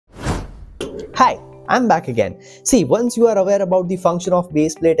Hi, I'm back again. See, once you are aware about the function of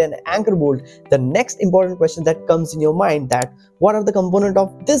base plate and anchor bolt, the next important question that comes in your mind that what are the components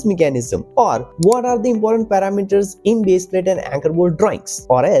of this mechanism, or what are the important parameters in base plate and anchor bolt drawings,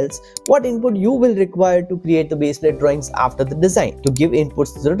 or else what input you will require to create the base plate drawings after the design to give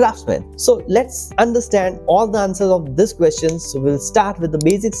inputs to the draftsman. So let's understand all the answers of this question. So we'll start with the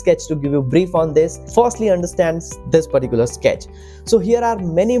basic sketch to give you a brief on this. Firstly, understand this particular sketch. So here are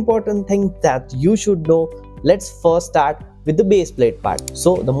many important things that you should know. Let's first start with the base plate part.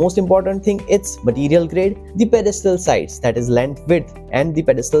 So the most important thing, it's material grade, the pedestal sides, that is length, width, and the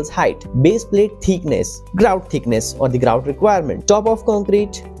pedestal's height, base plate thickness, grout thickness or the grout requirement, top of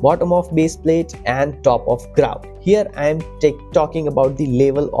concrete, bottom of base plate, and top of grout. Here I am talking about the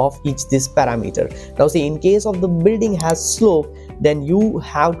level of each this parameter. Now see, in case of the building has slope, then you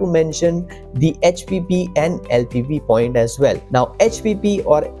have to mention the HPP and LPP point as well. Now HPP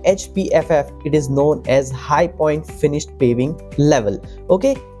or HPFF, it is known as high point finished paving level.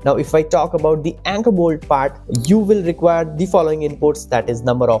 Okay, now if I talk about the anchor bolt part, you will require the following inputs, that is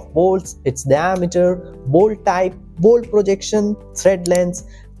number of bolts, its diameter, bolt type, bolt projection, thread length,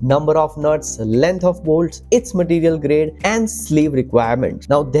 number of nuts, length of bolts, its material grade, and sleeve requirement.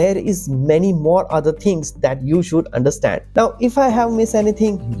 Now there is many more other things that you should understand. Now if I have missed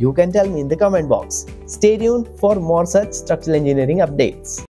anything, you can tell me in the comment box. Stay tuned for more such structural engineering updates.